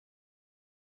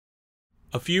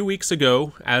A few weeks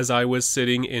ago, as I was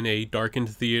sitting in a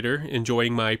darkened theater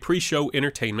enjoying my pre-show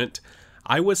entertainment,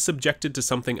 I was subjected to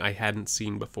something I hadn't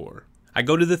seen before. I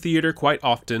go to the theater quite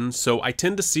often, so I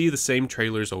tend to see the same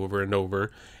trailers over and over,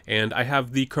 and I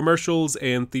have the commercials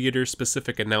and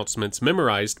theater-specific announcements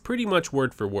memorized pretty much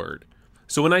word for word.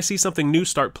 So when I see something new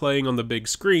start playing on the big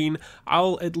screen,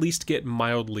 I'll at least get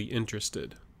mildly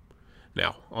interested.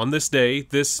 Now, on this day,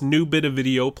 this new bit of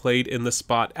video played in the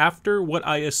spot after what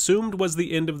I assumed was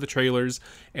the end of the trailers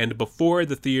and before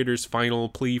the theater's final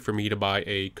plea for me to buy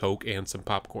a Coke and some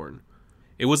popcorn.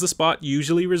 It was a spot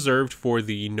usually reserved for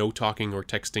the no talking or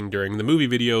texting during the movie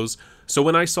videos, so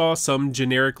when I saw some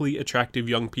generically attractive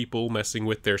young people messing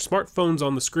with their smartphones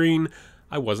on the screen,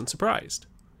 I wasn't surprised.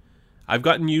 I've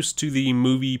gotten used to the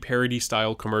movie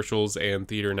parody-style commercials and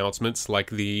theater announcements like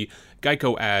the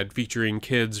Geico ad featuring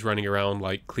kids running around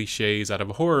like cliches out of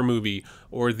a horror movie,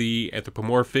 or the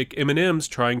anthropomorphic M&Ms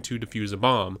trying to defuse a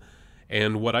bomb,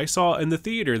 and what I saw in the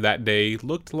theater that day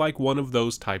looked like one of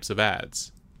those types of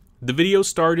ads. The video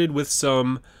started with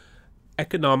some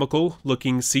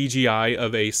economical-looking CGI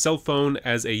of a cell phone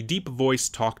as a deep voice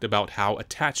talked about how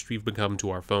attached we've become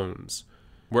to our phones.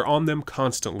 We're on them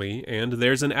constantly, and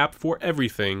there's an app for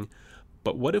everything,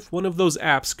 but what if one of those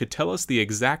apps could tell us the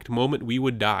exact moment we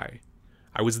would die?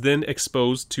 I was then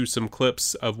exposed to some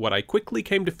clips of what I quickly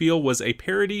came to feel was a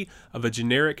parody of a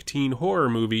generic teen horror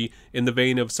movie in the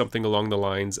vein of something along the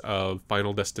lines of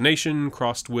Final Destination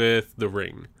crossed with The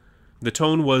Ring. The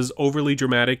tone was overly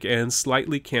dramatic and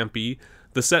slightly campy,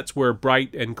 the sets were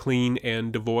bright and clean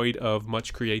and devoid of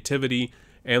much creativity,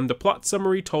 and the plot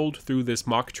summary told through this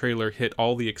mock trailer hit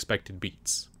all the expected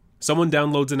beats. Someone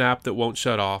downloads an app that won't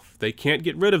shut off, they can't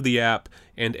get rid of the app,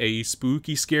 and a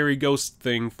spooky, scary ghost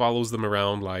thing follows them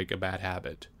around like a bad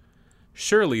habit.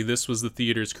 Surely this was the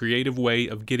theater's creative way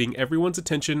of getting everyone's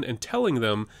attention and telling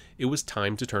them it was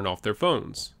time to turn off their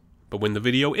phones. But when the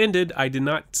video ended, I did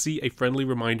not see a friendly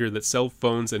reminder that cell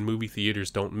phones and movie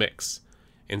theaters don't mix.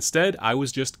 Instead, I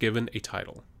was just given a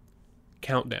title.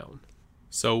 Countdown.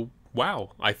 So,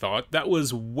 wow, I thought. That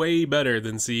was way better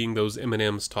than seeing those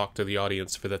M&Ms talk to the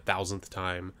audience for the 1,000th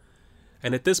time.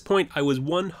 And at this point, I was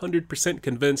 100%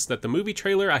 convinced that the movie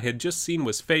trailer I had just seen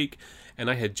was fake, and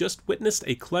I had just witnessed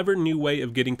a clever new way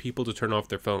of getting people to turn off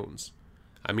their phones.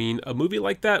 I mean, a movie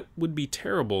like that would be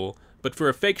terrible, but for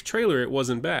a fake trailer it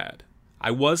wasn't bad.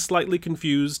 I was slightly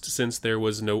confused since there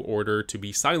was no order to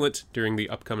be silent during the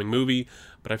upcoming movie,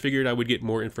 but I figured I would get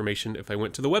more information if I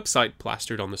went to the website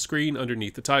plastered on the screen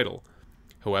underneath the title.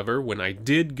 However, when I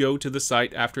did go to the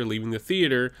site after leaving the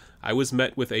theater, I was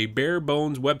met with a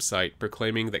bare-bones website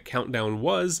proclaiming that Countdown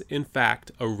was, in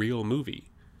fact, a real movie.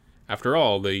 After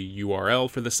all, the URL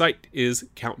for the site is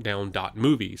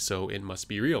countdown.movie, so it must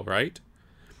be real, right?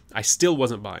 I still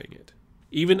wasn't buying it.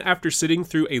 Even after sitting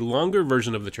through a longer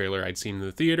version of the trailer I'd seen in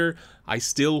the theater, I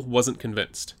still wasn't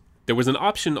convinced. There was an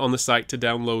option on the site to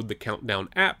download the Countdown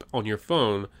app on your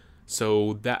phone,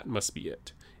 so that must be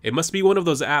it. It must be one of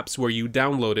those apps where you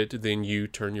download it, then you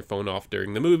turn your phone off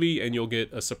during the movie, and you'll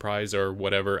get a surprise or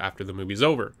whatever after the movie's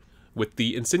over. With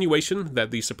the insinuation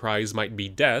that the surprise might be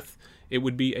death, it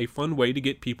would be a fun way to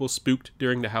get people spooked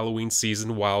during the Halloween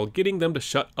season while getting them to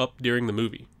shut up during the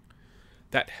movie.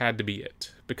 That had to be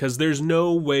it, because there's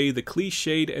no way the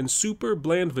cliched and super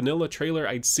bland vanilla trailer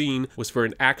I'd seen was for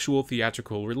an actual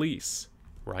theatrical release,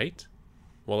 right?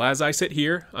 Well, as I sit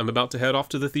here, I'm about to head off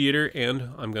to the theater, and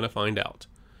I'm gonna find out.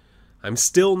 I'm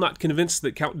still not convinced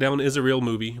that Countdown is a real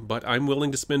movie, but I'm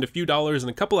willing to spend a few dollars and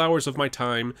a couple hours of my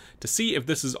time to see if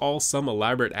this is all some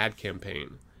elaborate ad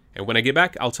campaign. And when I get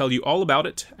back, I'll tell you all about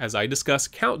it as I discuss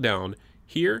Countdown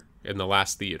here in The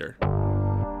Last Theater.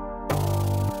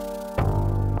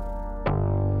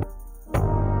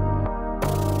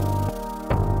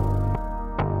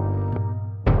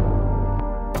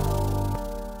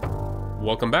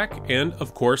 Welcome back, and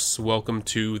of course, welcome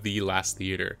to The Last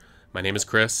Theater. My name is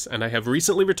Chris, and I have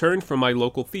recently returned from my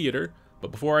local theater,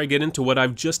 but before I get into what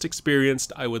I've just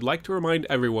experienced, I would like to remind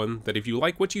everyone that if you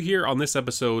like what you hear on this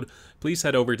episode, please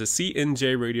head over to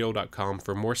cnjradio.com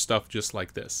for more stuff just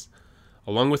like this.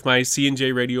 Along with my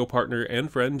CNJ Radio partner and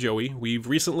friend Joey, we've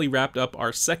recently wrapped up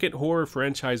our second horror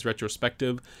franchise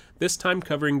retrospective, this time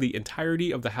covering the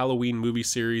entirety of the Halloween movie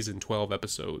series in 12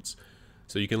 episodes.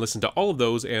 So you can listen to all of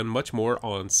those and much more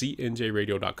on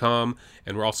cnjradio.com,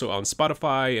 and we're also on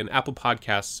Spotify and Apple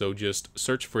Podcasts, so just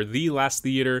search for The Last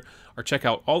Theater, or check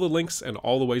out all the links and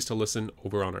all the ways to listen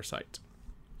over on our site.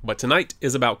 But tonight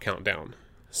is about Countdown.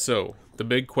 So, the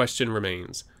big question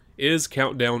remains, is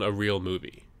Countdown a real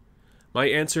movie? My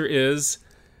answer is,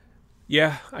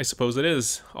 Yeah, I suppose it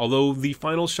is, although the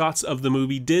final shots of the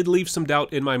movie did leave some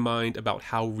doubt in my mind about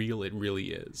how real it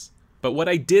really is. But what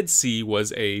I did see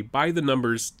was a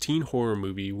by-the-numbers teen horror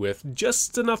movie with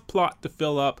just enough plot to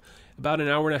fill up about an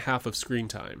hour and a half of screen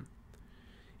time.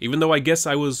 Even though I guess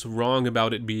I was wrong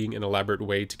about it being an elaborate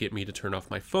way to get me to turn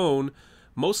off my phone,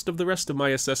 most of the rest of my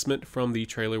assessment from the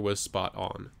trailer was spot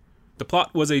on. The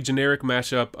plot was a generic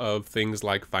mashup of things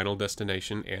like Final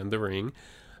Destination and The Ring.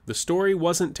 The story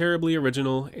wasn't terribly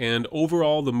original, and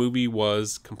overall the movie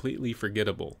was completely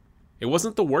forgettable. It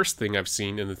wasn't the worst thing I've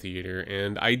seen in the theater,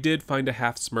 and I did find a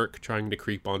half smirk trying to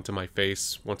creep onto my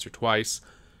face once or twice,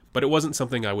 but it wasn't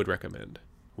something I would recommend.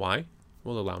 Why?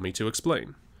 Well, allow me to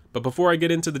explain. But before I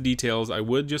get into the details, I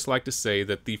would just like to say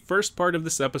that the first part of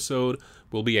this episode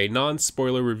will be a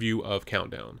non-spoiler review of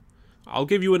Countdown. I'll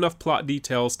give you enough plot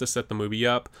details to set the movie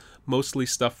up, mostly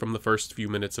stuff from the first few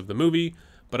minutes of the movie,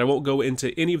 but I won't go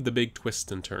into any of the big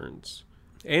twists and turns.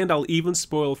 And I'll even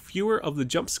spoil fewer of the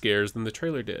jump scares than the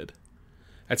trailer did.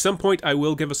 At some point I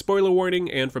will give a spoiler warning,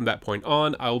 and from that point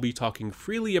on, I'll be talking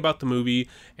freely about the movie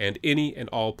and any and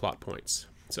all plot points.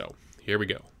 So, here we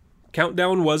go.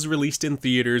 Countdown was released in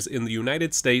theaters in the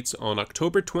United States on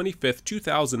October 25th,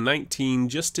 2019,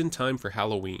 just in time for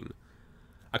Halloween.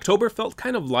 October felt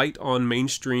kind of light on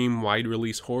mainstream,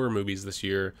 wide-release horror movies this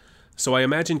year, so I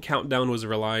imagine Countdown was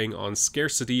relying on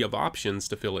scarcity of options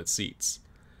to fill its seats.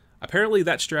 Apparently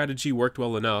that strategy worked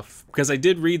well enough, because I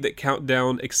did read that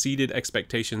Countdown exceeded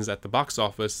expectations at the box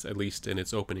office, at least in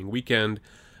its opening weekend,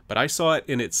 but I saw it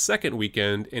in its second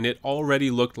weekend, and it already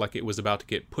looked like it was about to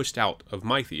get pushed out of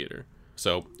my theater.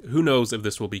 So, who knows if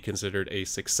this will be considered a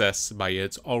success by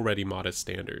its already modest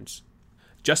standards.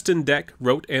 Justin Deck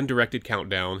wrote and directed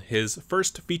Countdown, his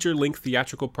first feature-length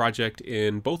theatrical project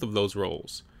in both of those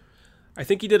roles. I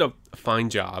think he did a fine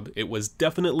job. It was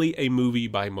definitely a movie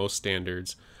by most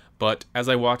standards, but as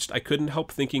I watched, I couldn't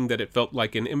help thinking that it felt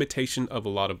like an imitation of a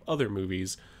lot of other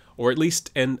movies, or at least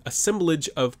an assemblage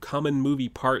of common movie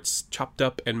parts chopped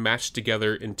up and mashed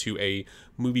together into a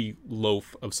movie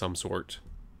loaf of some sort.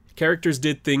 Characters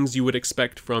did things you would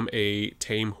expect from a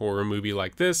tame horror movie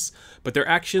like this, but their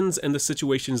actions and the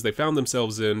situations they found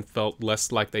themselves in felt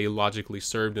less like they logically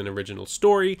served an original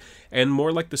story, and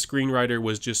more like the screenwriter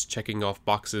was just checking off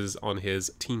boxes on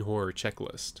his teen horror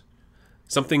checklist.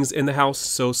 Something's in the house,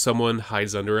 so someone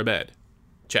hides under a bed.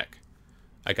 Check.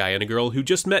 A guy and a girl who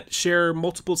just met share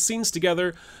multiple scenes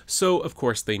together, so of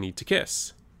course they need to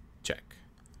kiss. Check.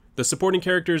 The supporting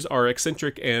characters are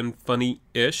eccentric and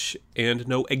funny-ish, and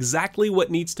know exactly what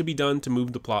needs to be done to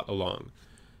move the plot along.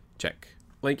 Check.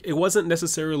 It wasn't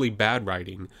necessarily bad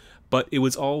writing, but it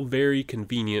was all very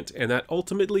convenient, and that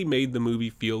ultimately made the movie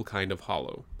feel kind of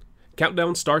hollow.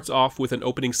 Countdown starts off with an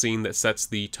opening scene that sets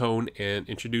the tone and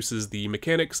introduces the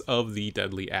mechanics of the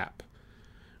deadly app.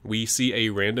 We see a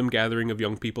random gathering of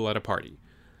young people at a party.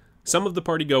 Some of the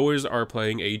partygoers are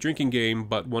playing a drinking game,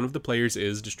 but one of the players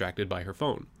is distracted by her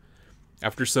phone.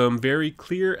 After some very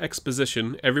clear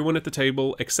exposition, everyone at the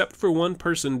table, except for one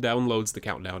person, downloads the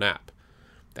Countdown app.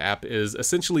 The app is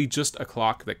essentially just a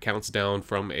clock that counts down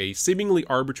from a seemingly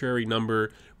arbitrary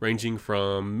number ranging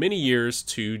from many years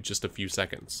to just a few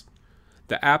seconds.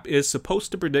 The app is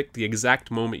supposed to predict the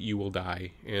exact moment you will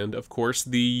die, and of course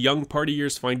the young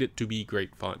partiers find it to be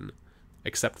great fun.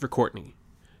 Except for Courtney.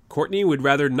 Courtney would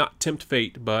rather not tempt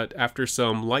fate, but after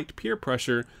some light peer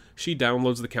pressure, she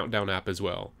downloads the Countdown app as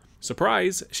well.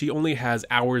 Surprise, she only has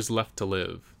hours left to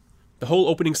live. The whole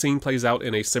opening scene plays out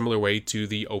in a similar way to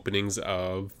the openings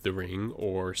of The Ring,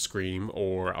 or Scream,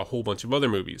 or a whole bunch of other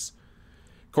movies.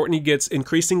 Courtney gets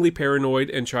increasingly paranoid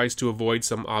and tries to avoid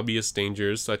some obvious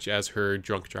dangers, such as her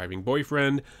drunk driving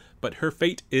boyfriend, but her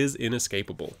fate is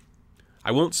inescapable.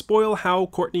 I won't spoil how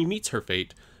Courtney meets her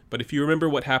fate, but if you remember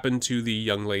what happened to the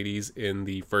young ladies in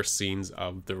the first scenes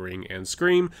of The Ring and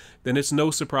Scream, then it's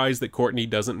no surprise that Courtney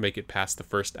doesn't make it past the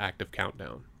first act of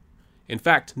Countdown. In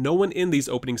fact, no one in these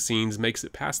opening scenes makes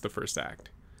it past the first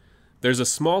act. There's a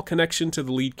small connection to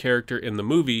the lead character in the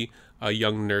movie, a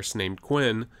young nurse named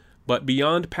Quinn, but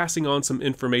beyond passing on some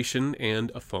information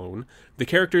and a phone, the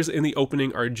characters in the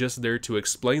opening are just there to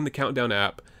explain the Countdown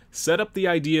app, set up the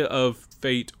idea of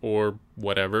fate or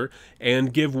whatever,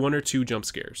 and give one or two jump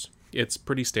scares. It's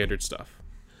pretty standard stuff.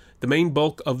 The main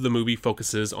bulk of the movie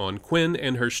focuses on Quinn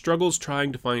and her struggles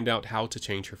trying to find out how to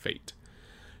change her fate.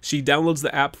 She downloads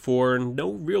the app for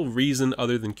no real reason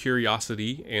other than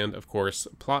curiosity and, of course,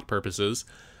 plot purposes,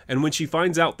 and when she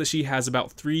finds out that she has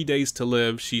about 3 days to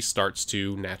live, she starts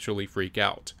to naturally freak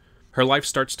out. Her life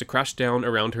starts to crash down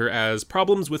around her as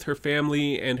problems with her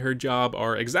family and her job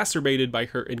are exacerbated by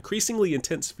her increasingly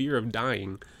intense fear of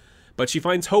dying. but she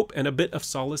finds hope and a bit of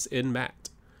solace in Matt.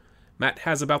 Matt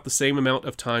has about the same amount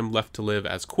of time left to live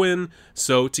as Quinn,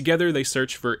 so together they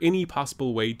search for any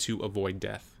possible way to avoid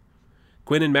death.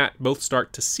 Quinn and Matt both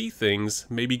start to see things,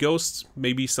 maybe ghosts,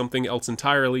 maybe something else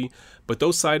entirely, but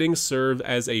those sightings serve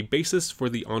as a basis for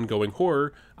the ongoing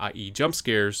horror, i.e. jump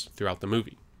scares, throughout the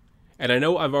movie. And I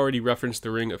know I've already referenced The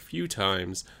Ring a few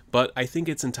times, but I think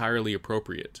it's entirely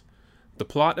appropriate. The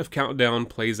plot of Countdown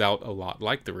plays out a lot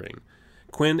like The Ring.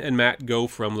 Quinn and Matt go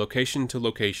from location to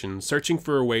location, searching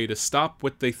for a way to stop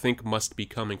what they think must be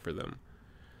coming for them.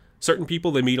 Certain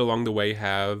people they meet along the way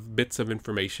have bits of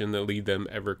information that lead them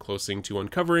ever closer to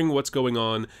uncovering what's going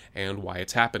on and why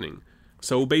it's happening.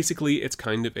 So basically, it's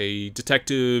kind of a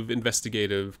detective,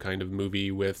 investigative kind of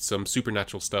movie with some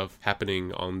supernatural stuff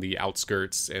happening on the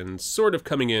outskirts and sort of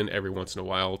coming in every once in a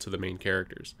while to the main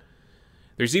characters.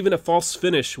 There's even a false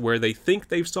finish where they think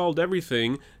they've solved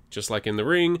everything, just like in The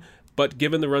Ring, but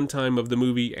given the runtime of the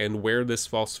movie and where this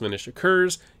false finish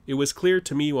occurs, it was clear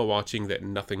to me while watching that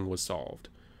nothing was solved.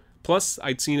 Plus,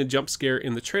 I'd seen a jump scare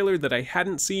in the trailer that I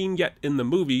hadn't seen yet in the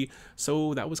movie,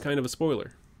 so that was kind of a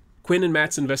spoiler. Quinn and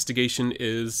Matt's investigation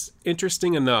is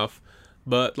interesting enough,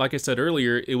 but like I said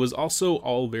earlier, it was also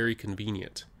all very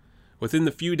convenient. Within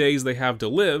the few days they have to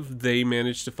live, they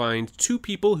manage to find two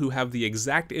people who have the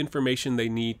exact information they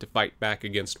need to fight back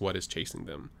against what is chasing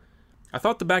them. I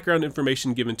thought the background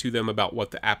information given to them about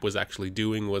what the app was actually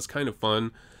doing was kind of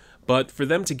fun, but for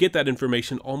them to get that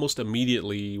information almost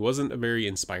immediately wasn't a very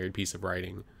inspired piece of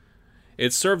writing.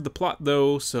 It served the plot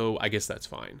though, so I guess that's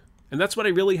fine. And that's what I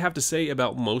really have to say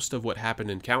about most of what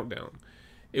happened in Countdown.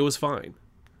 It was fine.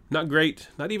 Not great,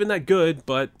 not even that good,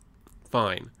 but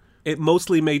fine. It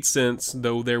mostly made sense,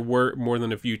 though there were more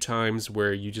than a few times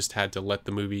where you just had to let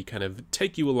the movie kind of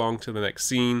take you along to the next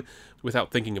scene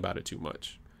without thinking about it too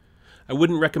much. I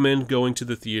wouldn't recommend going to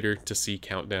the theater to see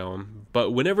Countdown,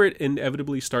 but whenever it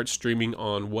inevitably starts streaming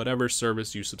on whatever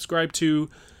service you subscribe to,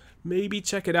 maybe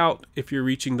check it out if you're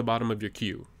reaching the bottom of your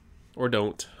queue. Or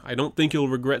don't. I don't think you'll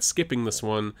regret skipping this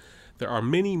one. There are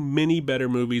many, many better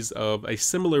movies of a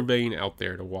similar vein out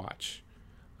there to watch.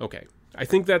 Okay, I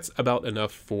think that's about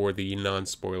enough for the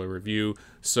non-spoiler review,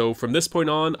 so from this point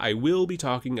on, I will be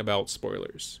talking about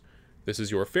spoilers. This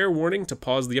is your fair warning to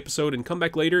pause the episode and come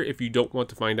back later if you don't want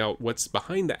to find out what's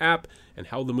behind the app and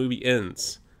how the movie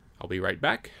ends. I'll be right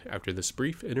back after this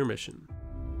brief intermission.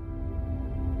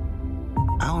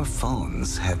 Our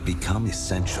phones have become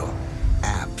essential.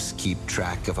 Apps keep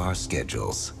track of our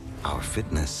schedules, our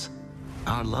fitness,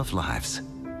 our love lives.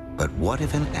 But what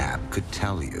if an app could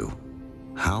tell you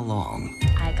how long?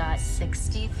 I got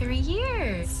 63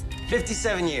 years.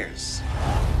 57 years.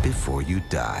 Before you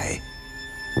die.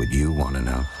 Would you want to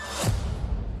know?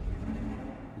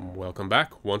 Welcome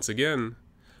back once again.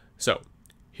 So,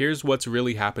 here's what's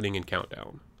really happening in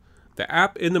Countdown. The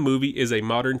app in the movie is a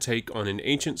modern take on an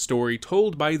ancient story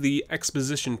told by the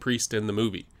exposition priest in the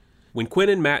movie. When Quinn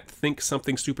and Matt think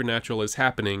something supernatural is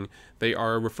happening, they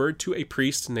are referred to a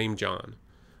priest named John.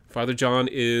 Father John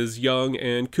is young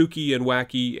and kooky and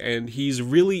wacky, and he's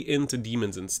really into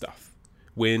demons and stuff.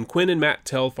 When Quinn and Matt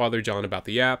tell Father John about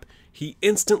the app, he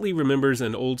instantly remembers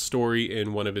an old story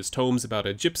in one of his tomes about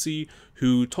a gypsy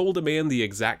who told a man the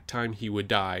exact time he would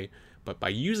die, but by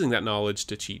using that knowledge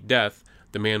to cheat death,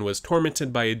 the man was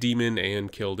tormented by a demon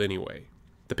and killed anyway.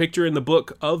 The picture in the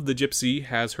book of the gypsy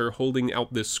has her holding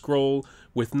out this scroll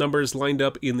with numbers lined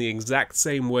up in the exact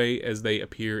same way as they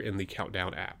appear in the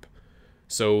Countdown app.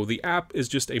 So the app is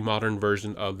just a modern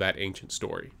version of that ancient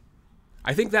story.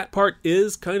 I think that part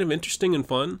is kind of interesting and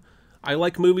fun. I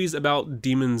like movies about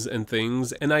demons and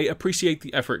things, and I appreciate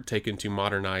the effort taken to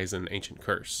modernize an ancient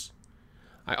curse.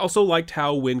 I also liked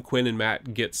how when Quinn and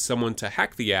Matt get someone to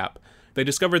hack the app, they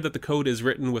discovered that the code is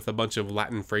written with a bunch of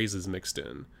Latin phrases mixed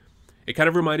in. It kind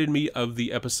of reminded me of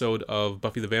the episode of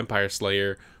Buffy the Vampire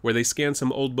Slayer, where they scanned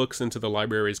some old books into the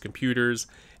library's computers,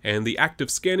 and the act of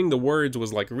scanning the words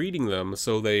was like reading them,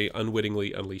 so they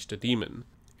unwittingly unleashed a demon.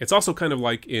 It's also kind of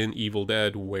like in Evil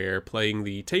Dead, where playing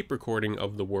the tape recording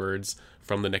of the words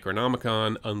from the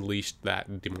Necronomicon unleashed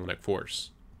that demonic force.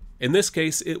 In this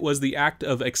case, it was the act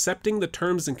of accepting the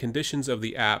terms and conditions of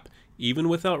the app, even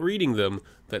without reading them,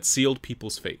 that sealed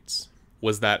people's fates.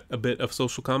 Was that a bit of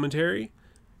social commentary?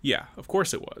 Yeah, of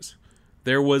course it was.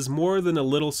 There was more than a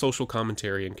little social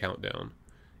commentary in Countdown.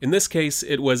 In this case,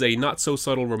 it was a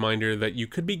not-so-subtle reminder that you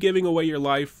could be giving away your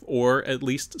life, or at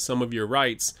least some of your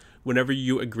rights, whenever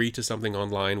you agree to something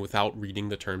online without reading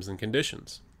the terms and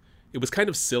conditions. It was kind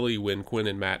of silly when Quinn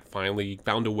and Matt finally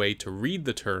found a way to read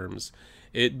the terms.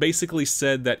 It basically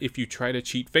said that if you try to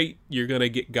cheat fate, you're gonna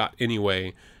get got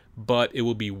anyway, but it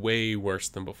will be way worse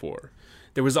than before.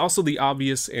 There was also the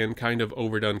obvious and kind of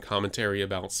overdone commentary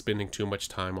about spending too much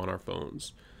time on our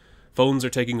phones. Phones are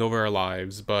taking over our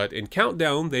lives, but in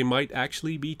Countdown, they might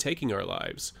actually be taking our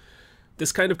lives.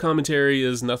 This kind of commentary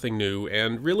is nothing new,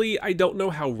 and really, I don't know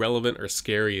how relevant or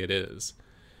scary it is.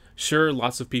 Sure,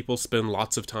 lots of people spend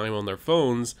lots of time on their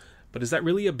phones, but is that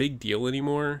really a big deal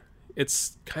anymore?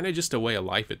 It's kind of just a way of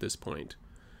life at this point.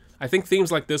 I think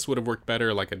themes like this would have worked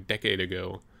better like a decade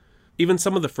ago. Even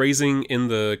some of the phrasing in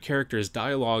the characters'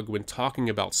 dialogue when talking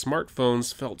about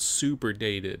smartphones felt super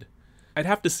dated. I'd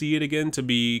have to see it again to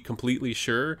be completely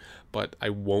sure, but I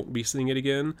won't be seeing it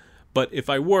again. But if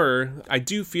I were, I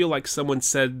do feel like someone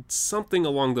said something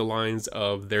along the lines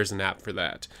of "there's an app for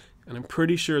that," and I'm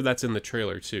pretty sure that's in the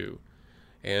trailer too.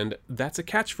 And that's a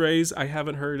catchphrase I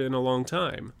haven't heard in a long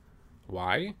time.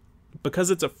 Why?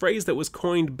 Because it's a phrase that was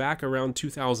coined back around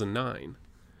 2009.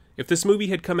 If this movie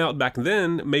had come out back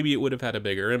then, maybe it would have had a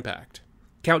bigger impact.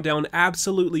 Countdown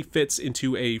absolutely fits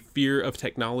into a fear of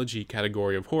technology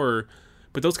category of horror,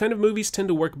 but those kind of movies tend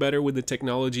to work better when the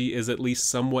technology is at least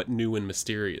somewhat new and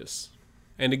mysterious.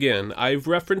 And again, I've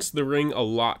referenced The Ring a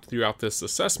lot throughout this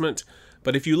assessment,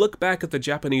 but if you look back at the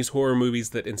Japanese horror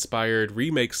movies that inspired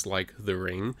remakes like The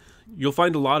Ring, you'll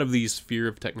find a lot of these fear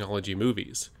of technology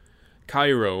movies.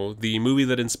 Kairo, the movie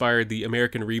that inspired the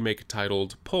American remake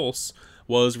titled Pulse,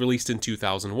 was released in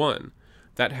 2001.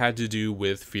 That had to do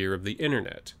with fear of the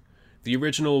internet. The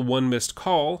original One Missed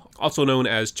Call, also known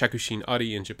as Chakushin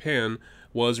Ari in Japan,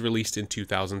 was released in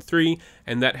 2003,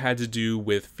 and that had to do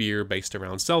with fear based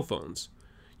around cell phones.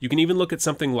 You can even look at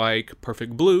something like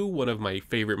Perfect Blue, one of my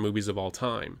favorite movies of all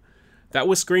time. That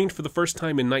was screened for the first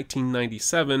time in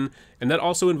 1997, and that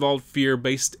also involved fear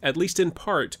based, at least in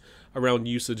part, around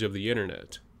usage of the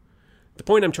internet. The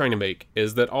point I'm trying to make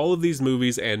is that all of these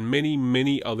movies and many,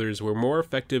 many others were more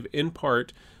effective in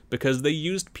part because they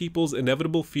used people's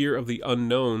inevitable fear of the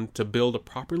unknown to build a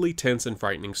properly tense and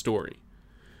frightening story.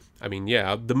 I mean,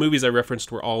 yeah, the movies I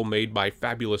referenced were all made by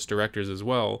fabulous directors as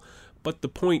well, but the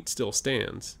point still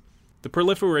stands. The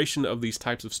proliferation of these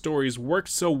types of stories worked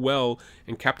so well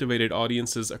and captivated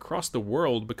audiences across the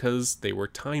world because they were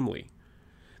timely.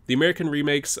 The American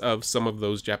remakes of some of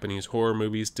those Japanese horror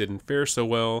movies didn't fare so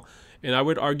well, and I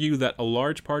would argue that a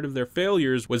large part of their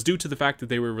failures was due to the fact that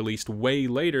they were released way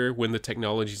later when the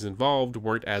technologies involved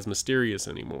weren't as mysterious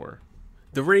anymore.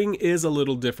 The Ring is a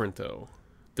little different though.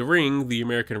 The Ring, the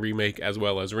American remake as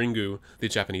well as Ringu, the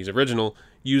Japanese original,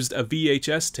 used a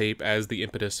VHS tape as the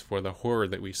impetus for the horror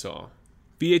that we saw.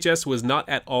 VHS was not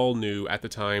at all new at the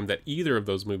time that either of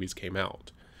those movies came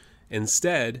out.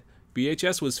 Instead,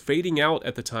 VHS was fading out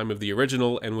at the time of the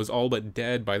original and was all but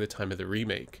dead by the time of the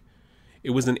remake.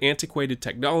 It was an antiquated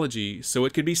technology, so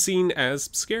it could be seen as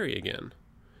scary again.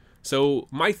 So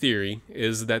my theory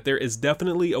is that there is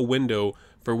definitely a window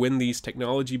for when these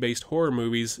technology-based horror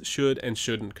movies should and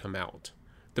shouldn't come out.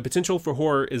 The potential for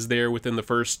horror is there within the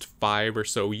first 5 or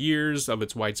so years of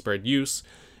its widespread use,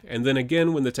 and then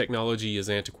again when the technology is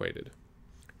antiquated.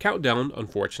 Countdown,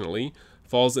 unfortunately,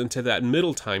 falls into that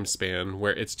middle time span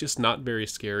where it's just not very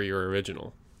scary or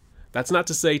original. That's not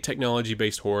to say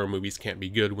technology-based horror movies can't be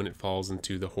good when it falls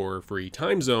into the horror-free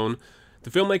time zone.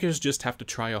 The filmmakers just have to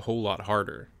try a whole lot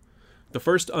harder. The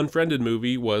first Unfriended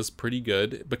movie was pretty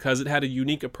good because it had a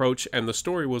unique approach and the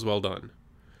story was well done.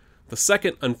 The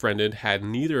second Unfriended had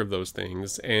neither of those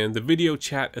things, and the video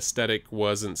chat aesthetic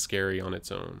wasn't scary on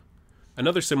its own.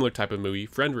 Another similar type of movie,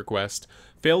 Friend Request,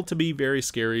 failed to be very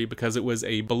scary because it was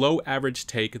a below-average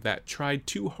take that tried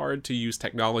too hard to use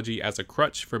technology as a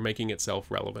crutch for making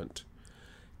itself relevant.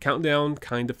 Countdown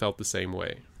kinda felt the same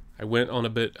way. I went on a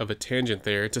bit of a tangent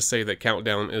there to say that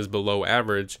Countdown is below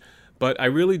average, but I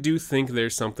really do think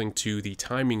there's something to the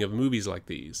timing of movies like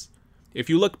these. If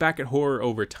you look back at horror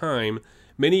over time,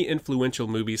 many influential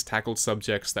movies tackled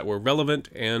subjects that were relevant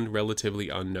and relatively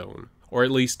unknown, or at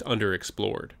least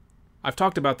underexplored. I've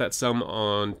talked about that some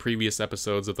on previous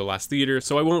episodes of The Last Theater,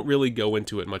 so I won't really go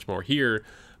into it much more here,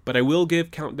 but I will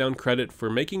give Countdown credit for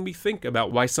making me think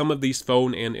about why some of these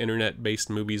phone and internet-based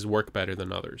movies work better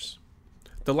than others.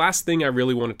 The last thing I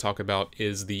really want to talk about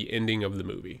is the ending of the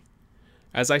movie.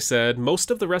 As I said, most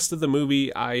of the rest of the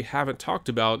movie I haven't talked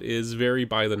about is very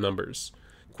by the numbers.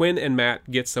 Quinn and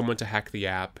Matt get someone to hack the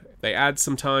app, they add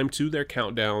some time to their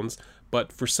countdowns,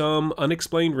 but for some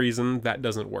unexplained reason that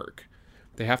doesn't work.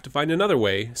 They have to find another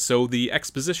way, so the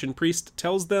exposition priest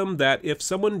tells them that if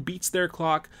someone beats their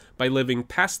clock by living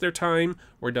past their time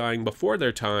or dying before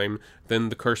their time, then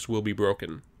the curse will be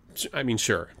broken. I mean,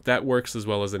 sure, that works as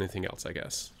well as anything else, I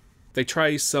guess. They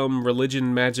try some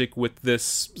religion magic with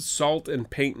this salt and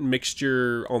paint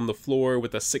mixture on the floor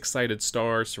with a 6-sided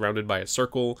star surrounded by a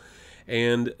circle,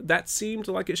 and that seemed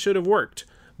like it should have worked.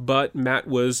 But Matt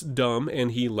was dumb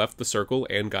and he left the circle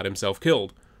and got himself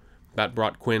killed. That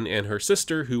brought Quinn and her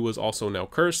sister, who was also now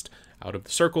cursed, out of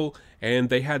the circle, and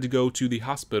they had to go to the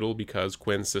hospital because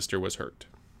Quinn's sister was hurt.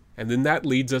 And then that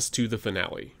leads us to the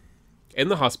finale. In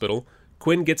the hospital,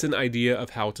 Quinn gets an idea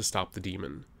of how to stop the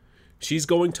demon. She's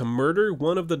going to murder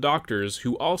one of the doctors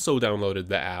who also downloaded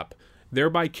the app,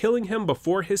 thereby killing him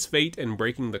before his fate and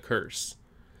breaking the curse.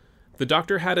 The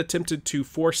doctor had attempted to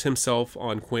force himself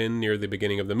on Quinn near the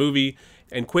beginning of the movie,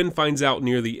 and Quinn finds out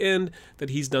near the end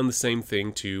that he's done the same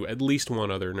thing to at least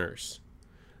one other nurse.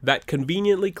 That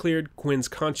conveniently cleared Quinn's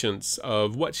conscience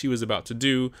of what she was about to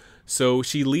do, so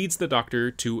she leads the doctor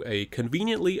to a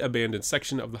conveniently abandoned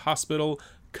section of the hospital,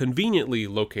 conveniently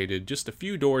located just a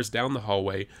few doors down the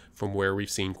hallway from where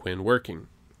we've seen Quinn working.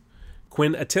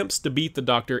 Quinn attempts to beat the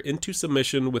doctor into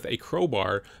submission with a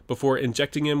crowbar before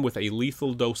injecting him with a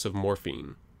lethal dose of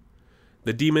morphine.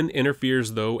 The demon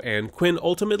interferes though, and Quinn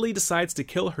ultimately decides to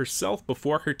kill herself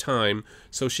before her time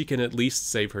so she can at least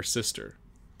save her sister.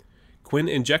 Quinn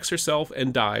injects herself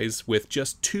and dies with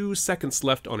just 2 seconds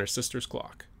left on her sister's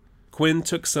clock. Quinn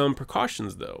took some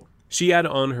precautions though. She had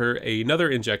on her another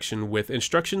injection with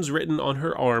instructions written on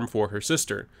her arm for her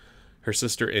sister. Her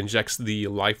sister injects the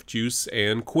life juice,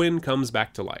 and Quinn comes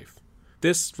back to life.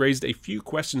 This raised a few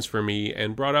questions for me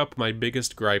and brought up my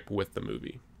biggest gripe with the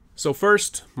movie. So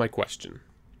first, my question.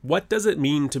 What does it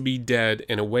mean to be dead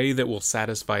in a way that will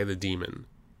satisfy the demon?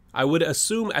 I would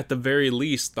assume at the very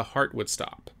least the heart would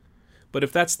stop. But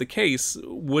if that's the case,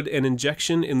 would an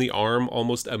injection in the arm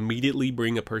almost immediately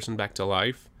bring a person back to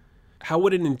life? How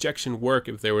would an injection work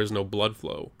if there was no blood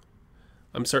flow?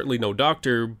 I'm certainly no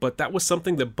doctor, but that was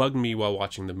something that bugged me while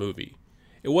watching the movie.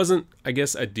 It wasn't, I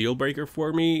guess, a deal breaker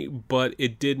for me, but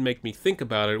it did make me think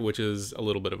about it, which is a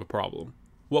little bit of a problem.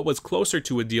 What was closer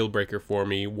to a deal breaker for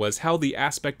me was how the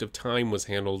aspect of time was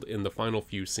handled in the final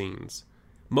few scenes.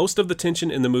 Most of the tension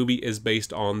in the movie is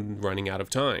based on running out of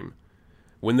time.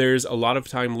 When there's a lot of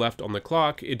time left on the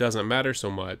clock, it doesn't matter so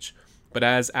much, but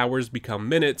as hours become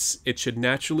minutes, it should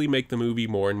naturally make the movie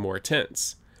more and more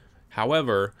tense.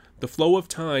 However, the flow of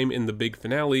time in the big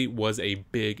finale was a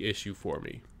big issue for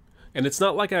me. And it's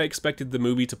not like I expected the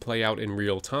movie to play out in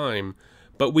real time,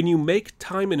 but when you make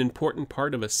time an important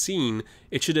part of a scene,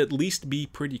 it should at least be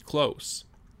pretty close.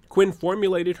 Quinn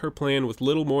formulated her plan with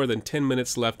little more than 10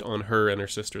 minutes left on her and her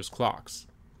sister's clocks.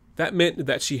 That meant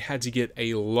that she had to get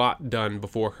a lot done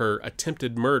before her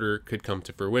attempted murder could come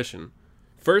to fruition.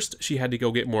 First, she had to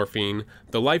go get morphine,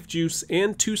 the life juice,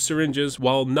 and 2 syringes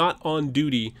while not on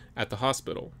duty at the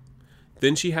hospital.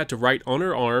 Then she had to write on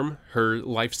her arm her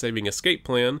life-saving escape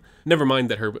plan. Never mind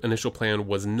that her initial plan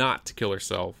was not to kill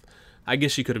herself. I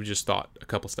guess she could have just thought a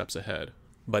couple steps ahead.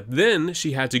 But then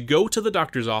she had to go to the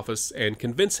doctor's office and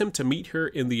convince him to meet her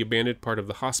in the abandoned part of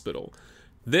the hospital.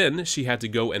 Then she had to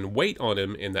go and wait on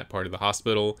him in that part of the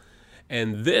hospital.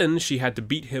 And then she had to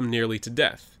beat him nearly to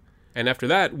death. And after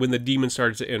that, when the demon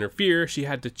started to interfere, she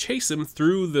had to chase him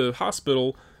through the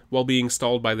hospital while being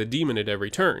stalled by the demon at every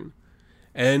turn.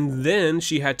 And then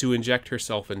she had to inject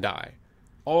herself and die.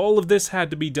 All of this had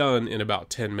to be done in about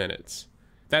 10 minutes.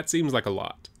 That seems like a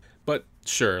lot. But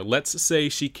sure, let's say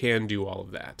she can do all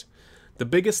of that. The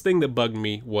biggest thing that bugged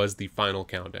me was the final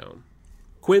countdown.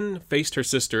 Quinn faced her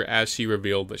sister as she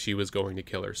revealed that she was going to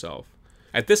kill herself.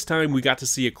 At this time, we got to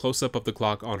see a close-up of the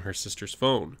clock on her sister's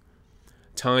phone.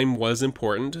 Time was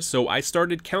important, so I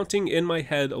started counting in my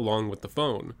head along with the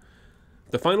phone.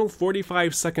 The final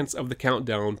 45 seconds of the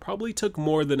countdown probably took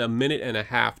more than a minute and a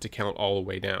half to count all the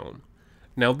way down.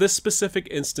 Now, this specific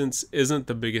instance isn't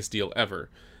the biggest deal ever.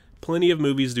 Plenty of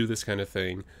movies do this kind of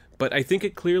thing, but I think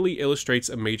it clearly illustrates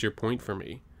a major point for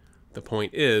me. The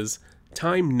point is,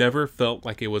 time never felt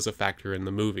like it was a factor in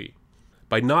the movie.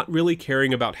 By not really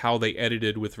caring about how they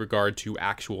edited with regard to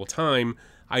actual time,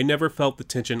 I never felt the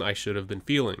tension I should have been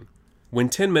feeling. When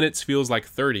 10 minutes feels like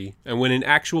 30, and when an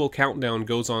actual countdown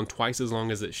goes on twice as long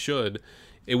as it should,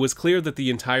 it was clear that the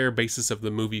entire basis of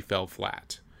the movie fell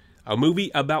flat. A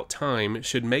movie about time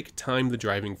should make time the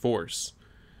driving force.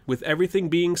 With everything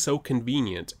being so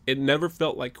convenient, it never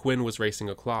felt like Quinn was racing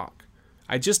a clock.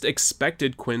 I just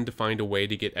expected Quinn to find a way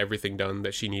to get everything done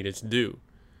that she needed to do.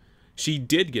 She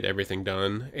did get everything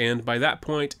done, and by that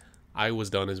point, I was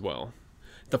done as well.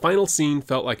 The final scene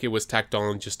felt like it was tacked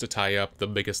on just to tie up the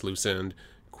biggest loose end,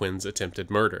 Quinn's attempted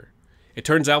murder. It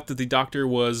turns out that the doctor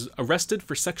was arrested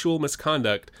for sexual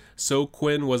misconduct, so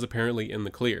Quinn was apparently in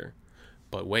the clear.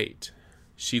 But wait.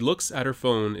 She looks at her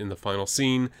phone in the final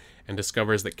scene and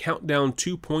discovers that Countdown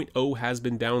 2.0 has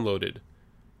been downloaded.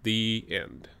 The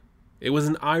end. It was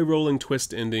an eye-rolling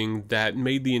twist ending that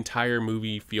made the entire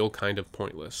movie feel kind of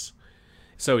pointless.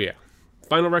 So yeah,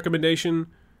 final recommendation,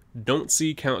 don't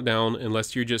see Countdown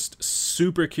unless you're just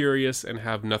super curious and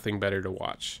have nothing better to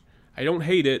watch. I don't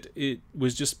hate it, it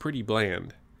was just pretty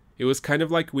bland. It was kind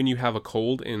of like when you have a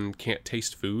cold and can't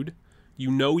taste food.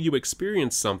 You know you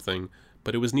experienced something,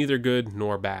 but it was neither good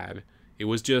nor bad. It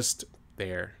was just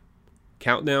there.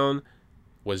 Countdown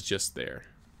was just there.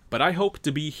 But I hope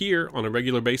to be here on a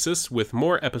regular basis with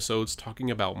more episodes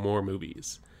talking about more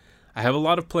movies. I have a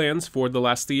lot of plans for The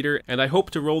Last Theater, and I hope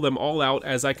to roll them all out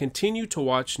as I continue to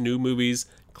watch new movies,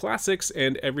 classics,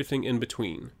 and everything in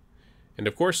between. And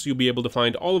of course, you'll be able to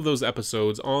find all of those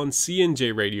episodes on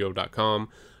cnjradio.com,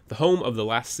 the home of The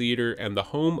Last Theater and the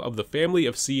home of the family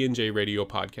of CNJ Radio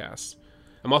podcasts.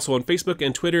 I'm also on Facebook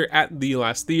and Twitter at The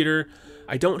Last Theater.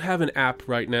 I don't have an app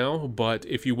right now, but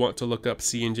if you want to look up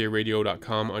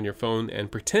cnjradio.com on your phone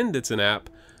and pretend it's an app,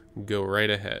 go right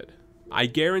ahead. I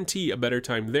guarantee a better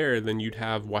time there than you'd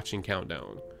have watching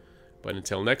Countdown. But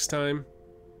until next time,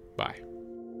 bye.